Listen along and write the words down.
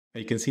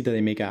You can see that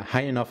I make a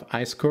high enough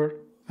I-score.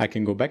 I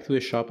can go back to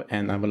the shop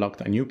and I've unlocked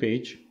a new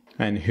page.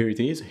 And here it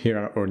is, here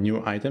are our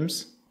new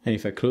items. And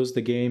if I close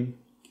the game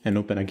and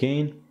open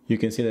again, you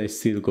can see that I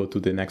still go to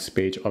the next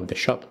page of the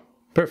shop.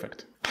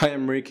 Perfect. Hi,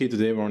 I'm Ricky.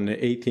 Today we're on the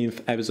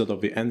 18th episode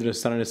of the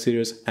Endless Challenge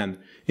series, and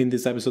in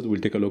this episode we'll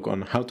take a look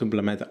on how to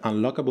implement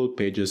unlockable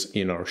pages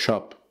in our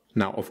shop.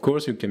 Now, of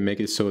course, you can make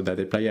it so that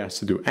the player has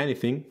to do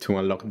anything to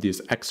unlock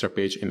this extra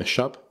page in the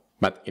shop,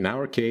 but in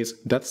our case,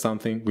 that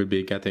something will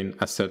be getting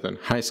a certain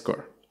high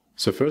score.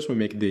 So first we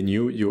make the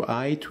new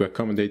UI to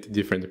accommodate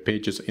different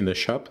pages in the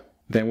shop.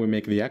 Then we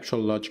make the actual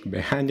logic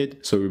behind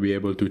it, so we'll be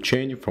able to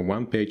change from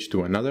one page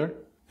to another.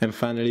 And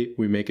finally,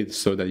 we make it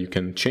so that you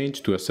can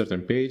change to a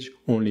certain page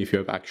only if you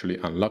have actually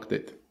unlocked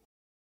it.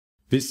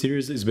 This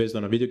series is based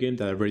on a video game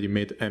that I've already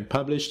made and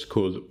published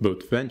called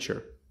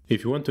BoatVenture.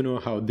 If you want to know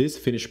how this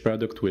finished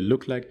product will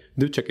look like,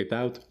 do check it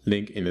out,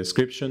 link in the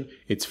description.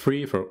 It's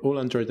free for all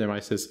Android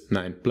devices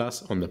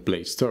 9+ on the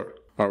Play Store.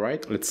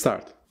 Alright, let's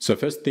start. So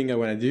first thing I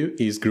want to do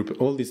is group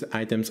all these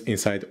items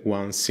inside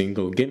one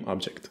single game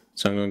object.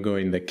 So I'm going to go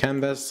in the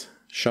canvas,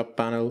 shop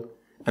panel,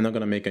 and I'm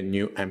going to make a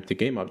new empty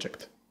game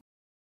object.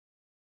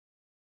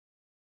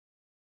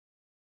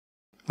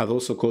 I've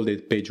also called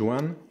it page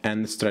 1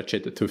 and stretch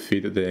it to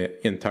fit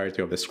the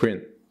entirety of the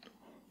screen.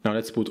 Now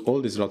let's put all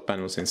these slot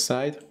panels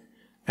inside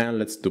and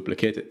let's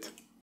duplicate it.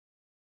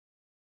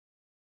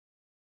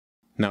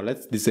 Now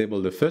let's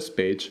disable the first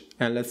page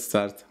and let's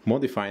start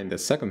modifying the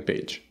second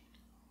page.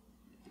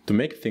 To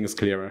make things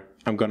clearer,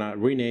 I'm gonna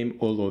rename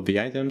all of the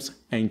items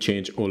and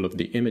change all of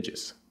the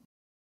images.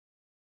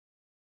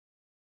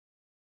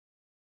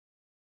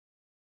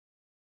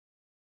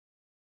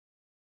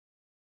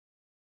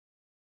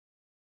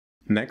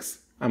 Next,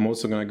 I'm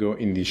also gonna go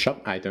in the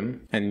shop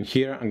item, and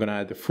here I'm gonna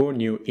add 4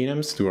 new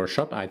enums to our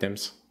shop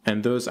items,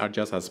 and those are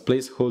just as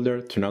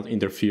placeholder to not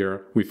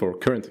interfere with our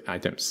current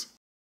items.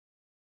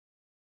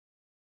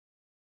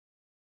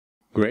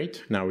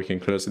 Great, now we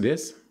can close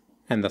this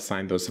and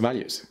assign those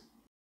values.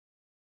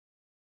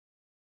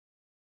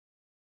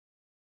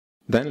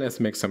 Then let's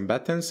make some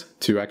buttons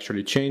to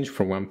actually change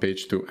from one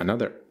page to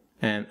another.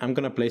 And I'm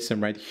gonna place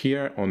them right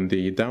here on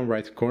the down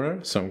right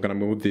corner, so I'm gonna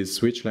move this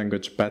switch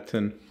language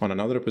button on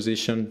another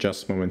position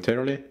just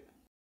momentarily.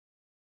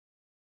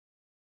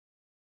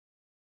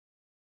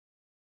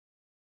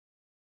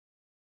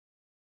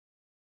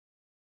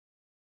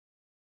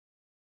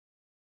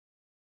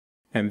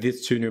 And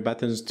these 2 new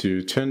buttons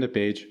to turn the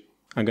page,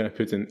 I'm gonna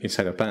put them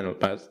inside a panel,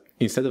 but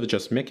instead of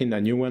just making a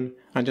new one,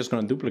 I'm just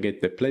gonna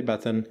duplicate the play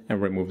button and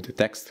remove the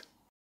text.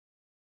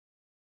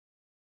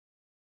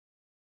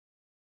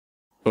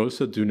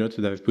 Also, do note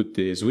that I've put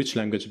the switch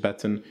language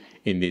button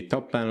in the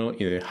top panel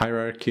in the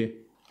hierarchy.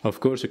 Of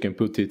course, you can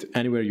put it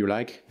anywhere you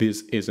like.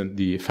 This isn't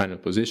the final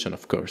position,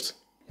 of course.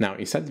 Now,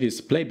 inside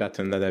this play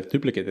button that I've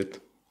duplicated,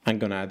 I'm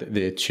gonna add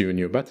the 2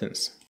 new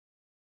buttons.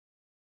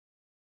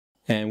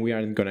 And we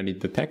aren't gonna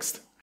need the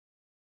text.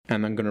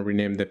 And I'm gonna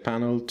rename the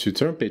panel to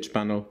turn page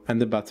panel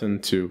and the button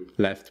to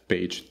left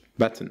page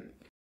button.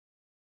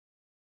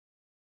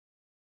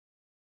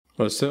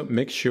 Also,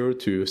 make sure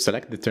to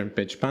select the turn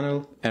page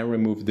panel and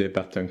remove the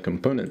button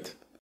component.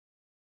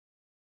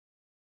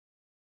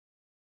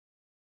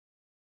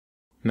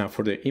 Now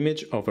for the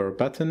image of our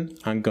button,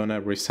 I'm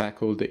gonna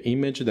recycle the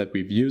image that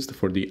we've used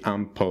for the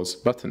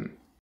unpause button.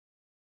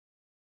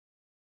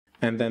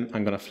 And then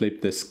I'm gonna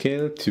flip the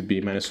scale to be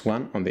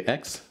 -1 on the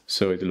X,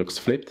 so it looks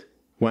flipped.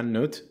 One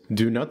note,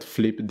 do not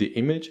flip the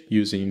image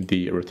using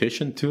the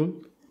rotation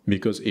tool,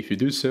 because if you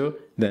do so,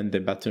 then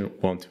the button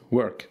won't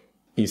work.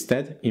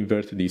 Instead,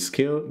 invert the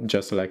scale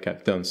just like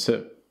I've done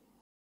so.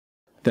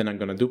 Then I'm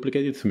gonna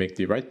duplicate it to make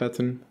the right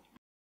button.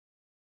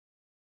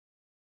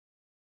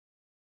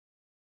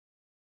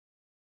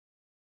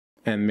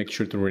 And make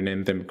sure to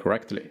rename them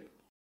correctly.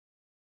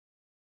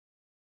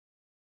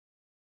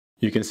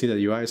 You can see that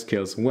UI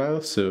scales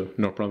well, so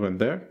no problem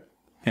there.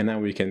 And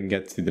now we can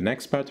get to the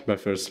next part, but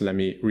first let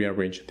me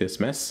rearrange this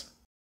mess.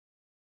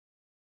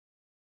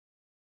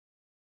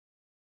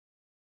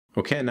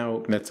 Okay,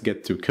 now let's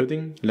get to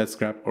coding. Let's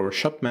grab our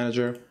shop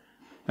manager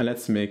and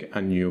let's make a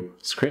new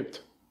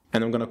script.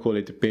 And I'm gonna call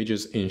it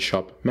pages in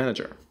shop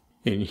manager.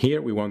 In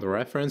here we want a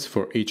reference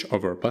for each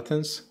of our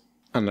buttons,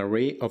 an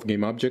array of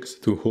game objects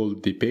to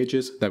hold the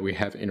pages that we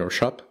have in our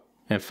shop,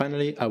 and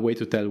finally a way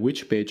to tell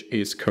which page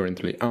is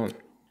currently on.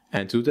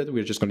 And to do that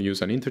we're just gonna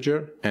use an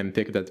integer and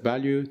take that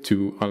value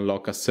to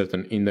unlock a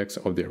certain index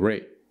of the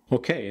array.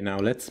 Okay, now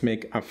let's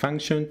make a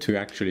function to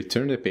actually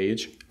turn the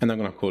page, and I'm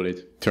gonna call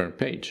it turn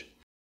page.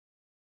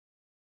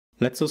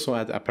 Let's also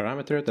add a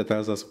parameter that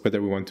tells us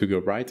whether we want to go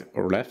right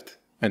or left.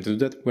 And to do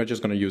that, we're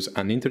just going to use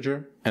an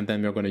integer, and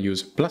then we're going to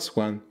use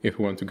 +1 if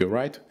we want to go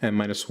right, and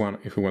 -1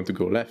 if we want to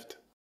go left.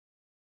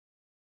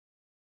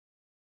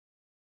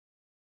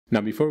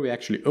 Now, before we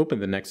actually open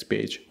the next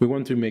page, we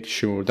want to make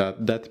sure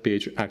that that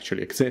page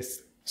actually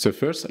exists. So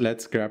first,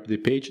 let's grab the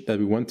page that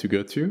we want to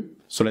go to.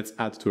 So let's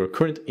add to our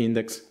current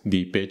index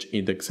the page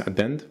index at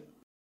the end.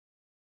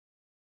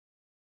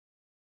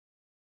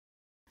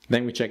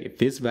 Then we check if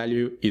this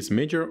value is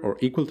major or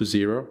equal to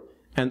 0,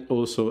 and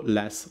also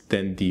less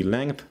than the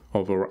length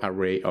of our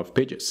array of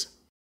pages.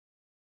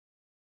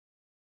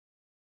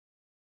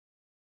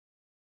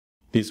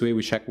 This way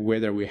we check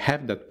whether we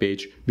have that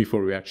page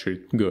before we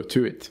actually go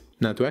to it.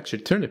 Now to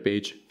actually turn the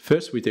page,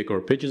 first we take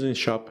our pages in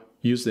shop,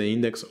 use the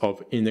index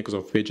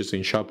of pages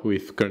in shop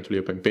with currently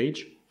open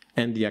page,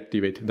 and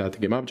deactivate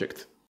that game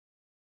object.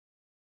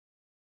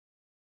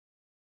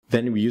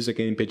 Then we use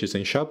again pages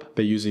in shop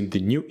by using the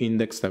new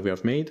index that we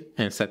have made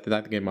and set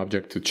that game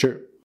object to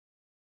true.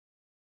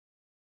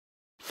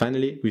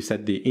 Finally, we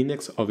set the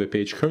index of a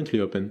page currently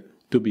open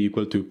to be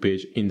equal to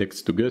page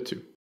index to go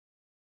to.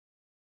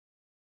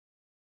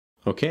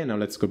 Okay, now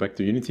let's go back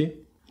to Unity.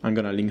 I'm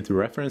gonna link to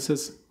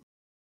references.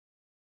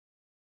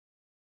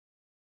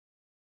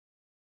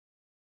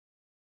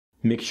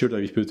 Make sure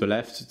that you put the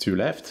left to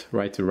left,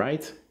 right to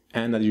right,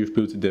 and that you've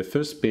put the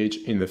first page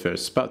in the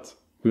first spot.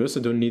 We also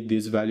don't need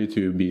this value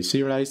to be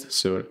serialized,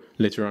 so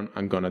later on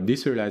I'm gonna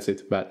deserialize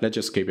it, but let's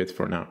just keep it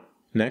for now.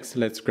 Next,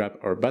 let's grab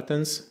our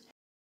buttons,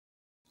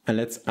 and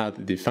let's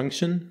add the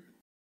function.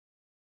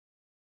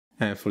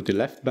 And for the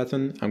left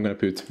button, I'm gonna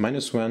put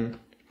 -1,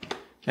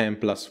 and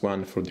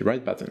 +1 for the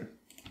right button.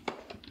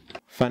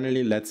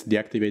 Finally, let's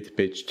deactivate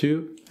page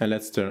 2 and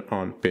let's turn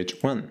on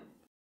page 1.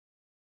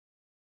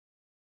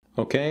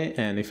 Okay,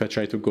 and if I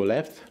try to go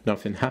left,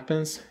 nothing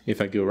happens.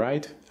 If I go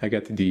right, I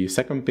get the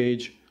second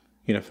page.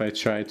 And if I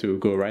try to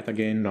go right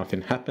again,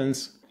 nothing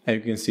happens. As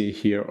you can see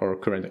here, our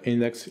current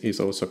index is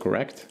also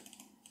correct.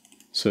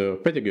 So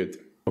pretty good.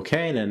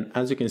 Okay, and then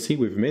as you can see,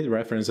 we've made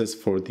references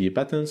for the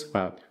buttons,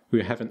 but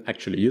we haven't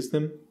actually used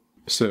them.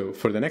 So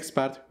for the next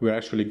part, we're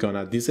actually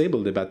gonna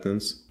disable the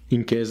buttons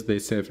in case they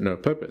serve no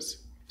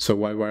purpose. So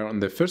while we're on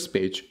the first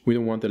page, we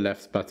don't want the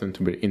left button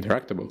to be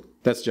interactable.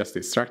 That's just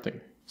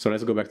distracting. So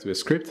let's go back to the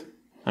script.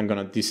 I'm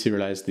gonna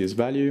deserialize this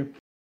value.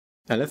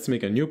 And let's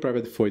make a new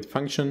private void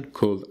function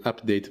called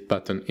update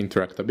button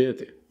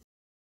interactability.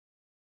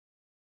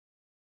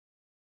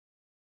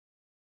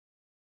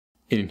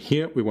 In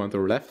here, we want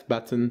our left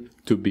button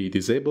to be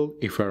disabled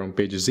if we are on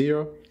page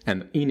 0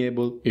 and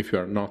enabled if we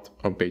are not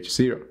on page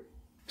 0.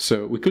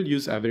 So we could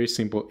use a very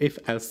simple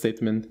if-else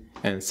statement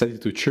and set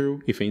it to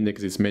true if the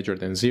index is major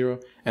than 0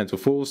 and to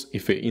false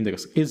if the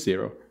index is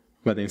 0.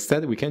 But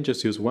instead we can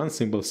just use one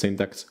simple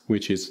syntax,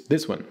 which is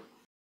this one.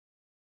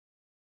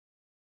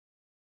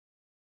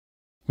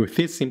 With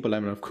this simple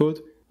line of code,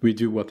 we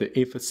do what the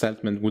if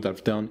statement would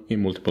have done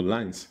in multiple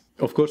lines.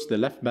 Of course, the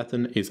left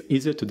button is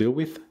easier to deal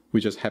with. We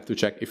just have to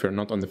check if we're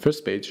not on the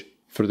first page.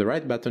 For the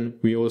right button,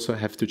 we also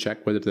have to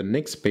check whether the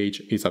next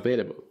page is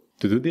available.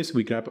 To do this,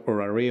 we grab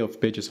our array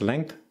of pages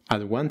length,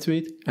 add 1 to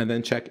it, and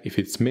then check if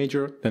it's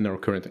major than our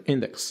current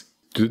index.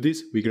 To do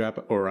this, we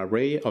grab our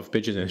array of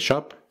pages in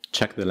shop,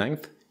 check the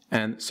length,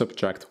 and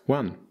subtract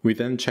 1. We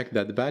then check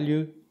that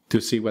value to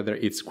see whether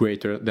it's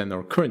greater than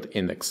our current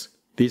index.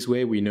 This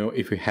way we know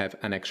if we have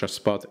an extra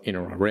spot in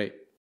our array.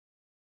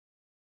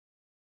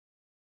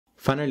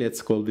 Finally,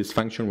 let's call this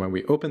function when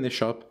we open the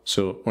shop,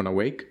 so on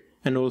awake,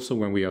 and also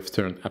when we have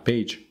turned a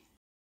page.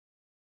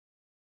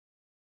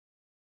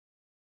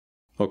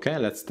 Okay,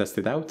 let's test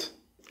it out.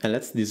 And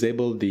let's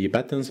disable the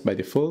buttons by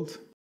default.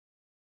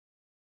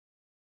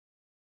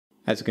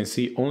 As you can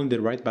see, only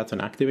the right button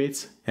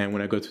activates, and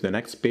when I go to the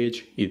next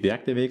page, it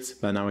deactivates,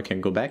 but now I can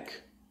go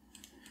back.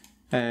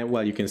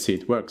 Well, you can see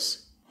it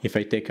works. If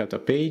I take out a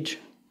page,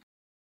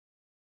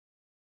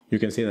 you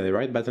can see that the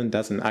right button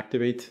doesn't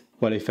activate.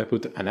 Well, if I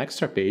put an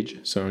extra page,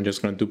 so I'm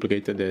just going to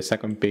duplicate the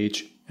second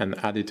page and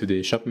add it to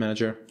the shop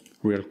manager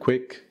real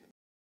quick.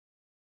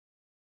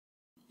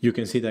 You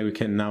can see that we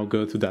can now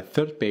go to that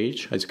third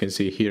page, as you can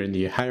see here in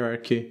the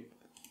hierarchy,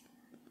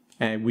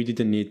 and we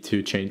didn't need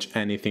to change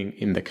anything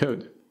in the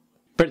code.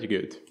 Pretty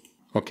good.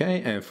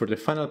 Okay, and for the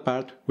final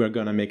part, we're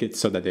gonna make it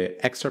so that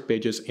the extra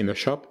pages in the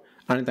shop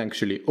aren't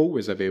actually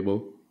always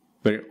available,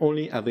 but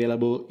only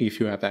available if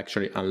you have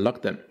actually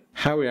unlocked them.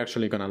 How we're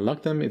actually gonna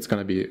unlock them, it's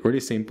gonna be really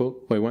simple.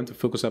 What we want to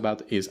focus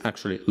about is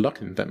actually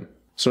locking them.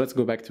 So let's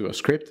go back to our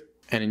script,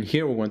 and in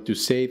here we want to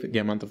save the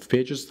amount of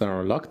pages that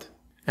are locked.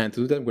 And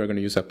to do that, we're going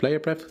to use a player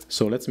pref.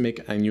 So let's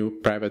make a new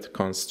private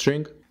const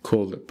string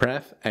called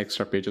pref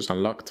extra pages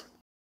unlocked.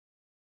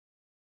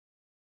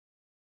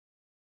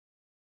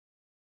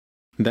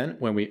 Then,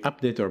 when we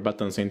update our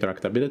button's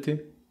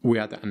interactability, we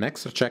add an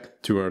extra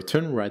check to our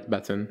turn right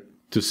button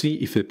to see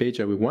if the page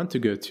that we want to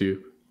go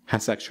to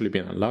has actually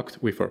been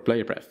unlocked with our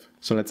player pref.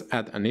 So let's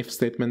add an if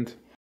statement.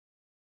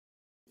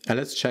 And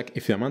let's check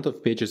if the amount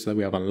of pages that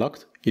we have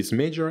unlocked is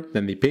major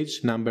than the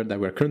page number that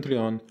we're currently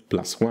on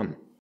plus 1.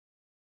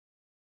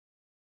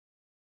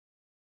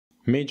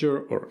 Major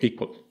or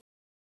equal.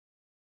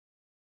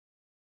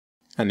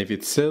 And if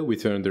it's so, we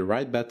turn the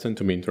right button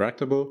to be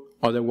interactable,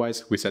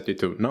 otherwise we set it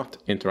to not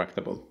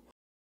interactable.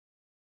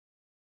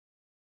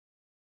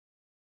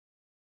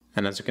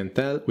 And as you can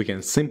tell, we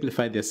can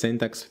simplify the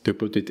syntax to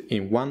put it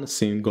in one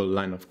single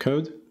line of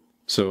code,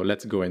 so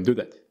let's go and do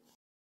that.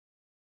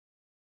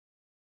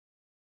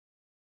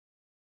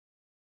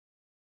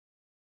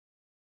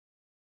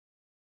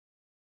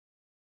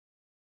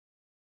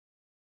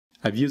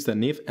 I've used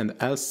an if and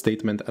else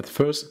statement at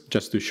first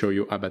just to show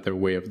you a better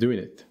way of doing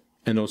it,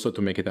 and also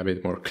to make it a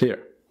bit more clear.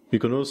 You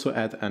can also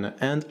add an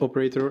AND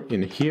operator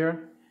in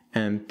here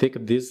and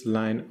take this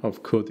line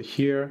of code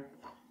here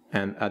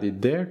and add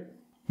it there,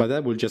 but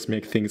that will just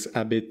make things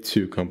a bit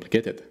too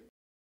complicated.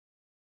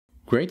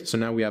 Great, so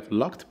now we have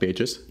locked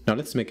pages. Now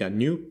let's make a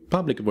new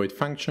public void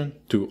function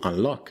to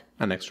unlock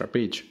an extra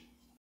page.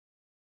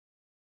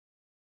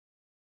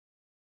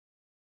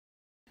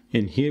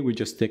 In here we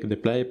just take the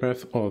player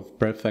path of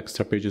path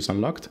extra pages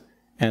unlocked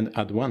and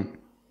add one.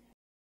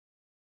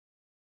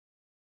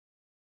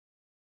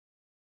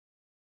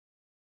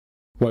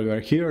 While we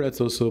are here,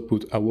 let's also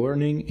put a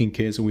warning in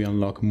case we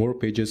unlock more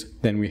pages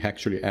than we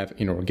actually have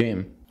in our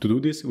game. To do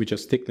this, we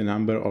just take the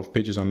number of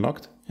pages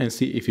unlocked and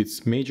see if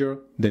it's major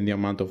than the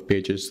amount of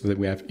pages that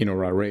we have in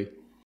our array.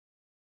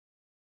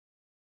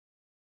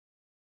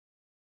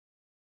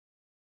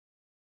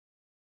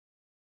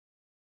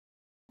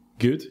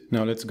 Good,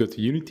 now let's go to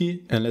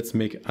Unity and let's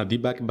make a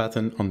debug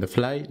button on the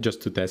fly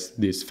just to test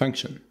this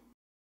function.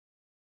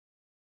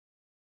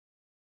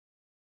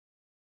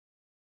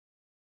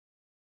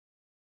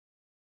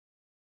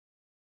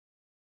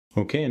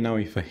 Okay, and now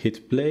if I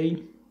hit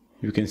play,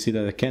 you can see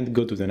that I can't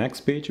go to the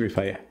next page. If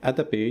I add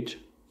a page,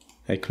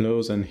 I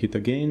close and hit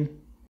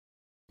again,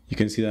 you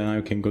can see that now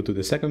I can go to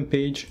the second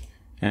page,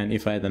 and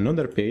if I add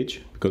another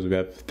page, because we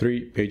have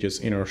 3 pages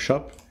in our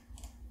shop,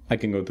 I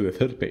can go to the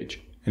third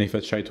page. And if I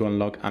try to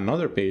unlock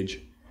another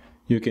page,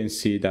 you can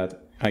see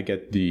that I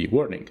get the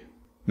warning.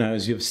 Now,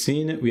 as you've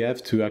seen, we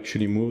have to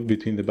actually move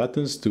between the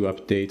buttons to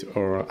update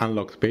our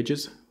unlocked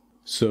pages.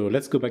 So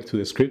let's go back to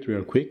the script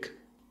real quick.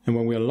 And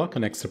when we unlock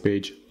an extra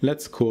page,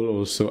 let's call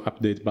also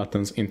update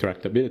buttons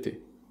interactability.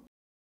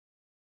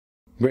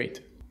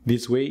 Great.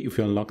 This way, if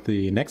we unlock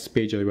the next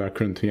page that we are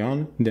currently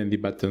on, then the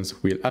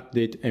buttons will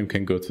update and we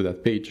can go to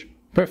that page.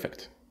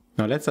 Perfect.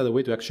 Now let's add a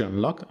way to actually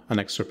unlock an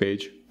extra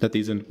page that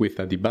isn't with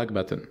a debug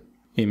button.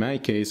 In my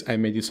case, I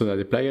made it so that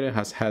the player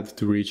has had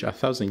to reach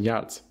 1,000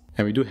 yards.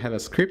 And we do have a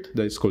script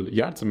that is called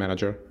Yards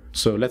Manager,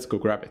 so let's go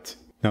grab it.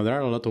 Now there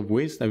are a lot of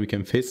ways that we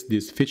can fix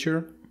this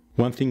feature.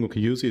 One thing we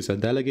can use is a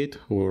delegate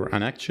or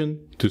an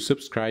action to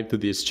subscribe to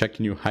this check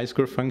new high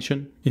score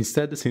function.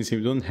 Instead, since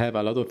we don't have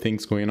a lot of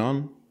things going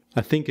on,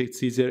 I think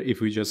it's easier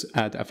if we just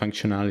add a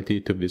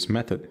functionality to this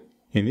method.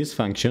 In this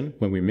function,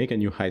 when we make a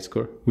new high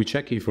score, we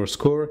check if our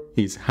score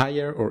is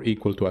higher or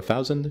equal to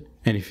 1,000,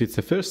 and if it's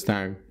the first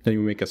time, then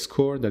we make a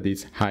score that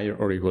is higher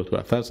or equal to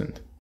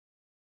 1,000.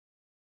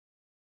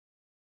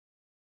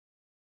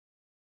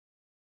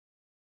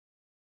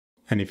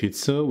 And if it's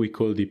so, we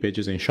call the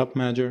pages in shop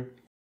manager,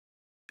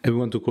 and we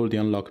want to call the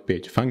unlock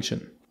page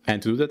function.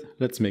 And to do that,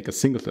 let's make a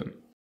singleton.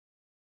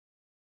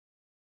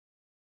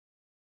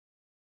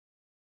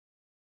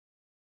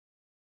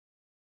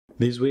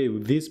 This way,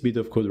 with this bit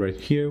of code right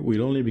here,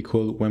 will only be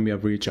called when we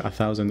have reached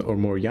 1,000 or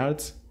more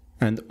yards,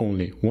 and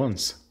only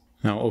once.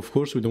 Now, of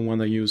course, we don't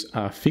want to use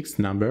a fixed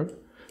number,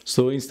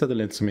 so instead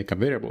let's make a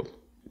variable.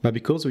 But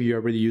because we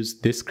already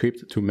used this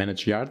script to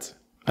manage yards,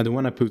 I don't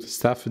want to put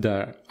stuff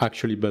that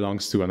actually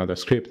belongs to another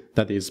script,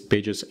 that is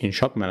pages in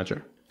shop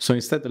manager. So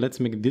instead, let's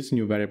make this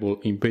new variable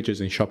in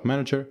pages in shop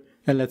manager,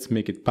 and let's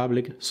make it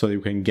public so that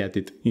you can get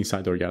it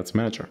inside our yards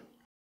manager.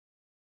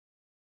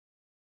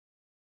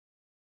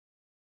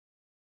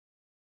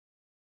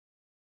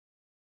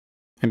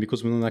 And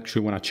because we don't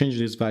actually want to change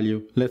this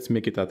value, let's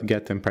make it at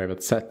get and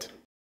private set.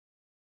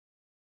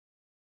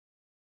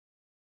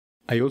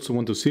 I also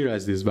want to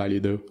serialize this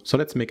value though, so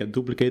let's make a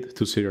duplicate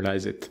to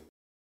serialize it.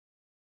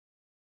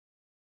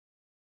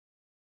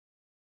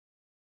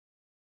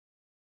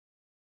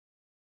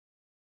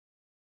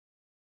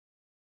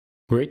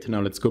 Great,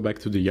 now let's go back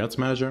to the yards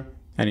manager,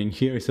 and in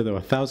here instead of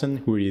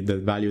 1,000, we read the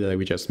value that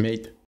we just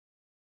made.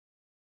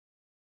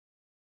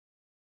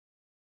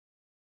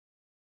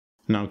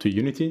 Now to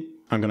Unity,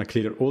 I'm gonna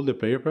clear all the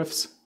player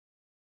paths,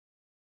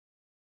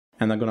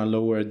 and I'm gonna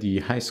lower the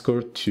high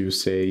score to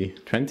say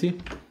 20,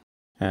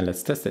 and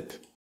let's test it.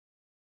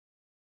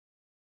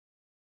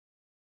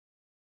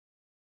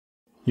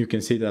 You can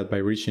see that by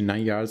reaching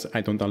 9 yards,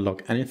 I don't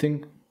unlock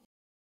anything.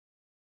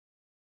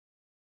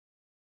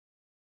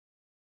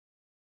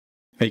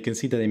 And you can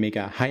see that I make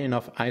a high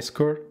enough high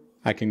score.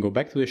 I can go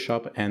back to the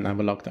shop and I've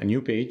unlocked a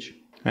new page.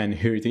 And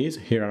here it is,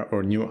 here are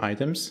our new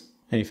items.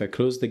 And if I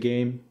close the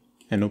game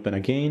and open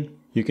again,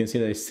 you can see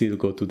that I still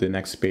go to the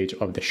next page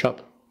of the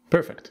shop.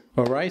 Perfect.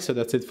 Alright, so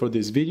that's it for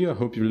this video. I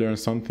hope you learned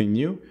something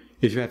new.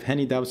 If you have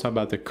any doubts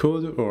about the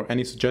code or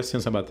any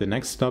suggestions about the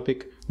next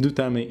topic, do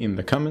tell me in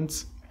the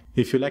comments.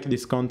 If you like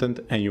this content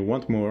and you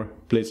want more,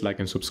 please like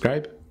and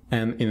subscribe.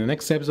 And in the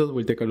next episode,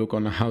 we'll take a look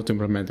on how to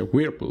implement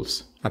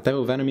whirlpools, a type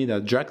of enemy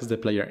that drags the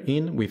player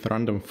in with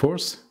random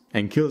force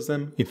and kills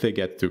them if they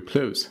get too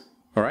close.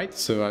 Alright,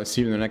 so I'll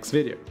see you in the next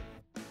video.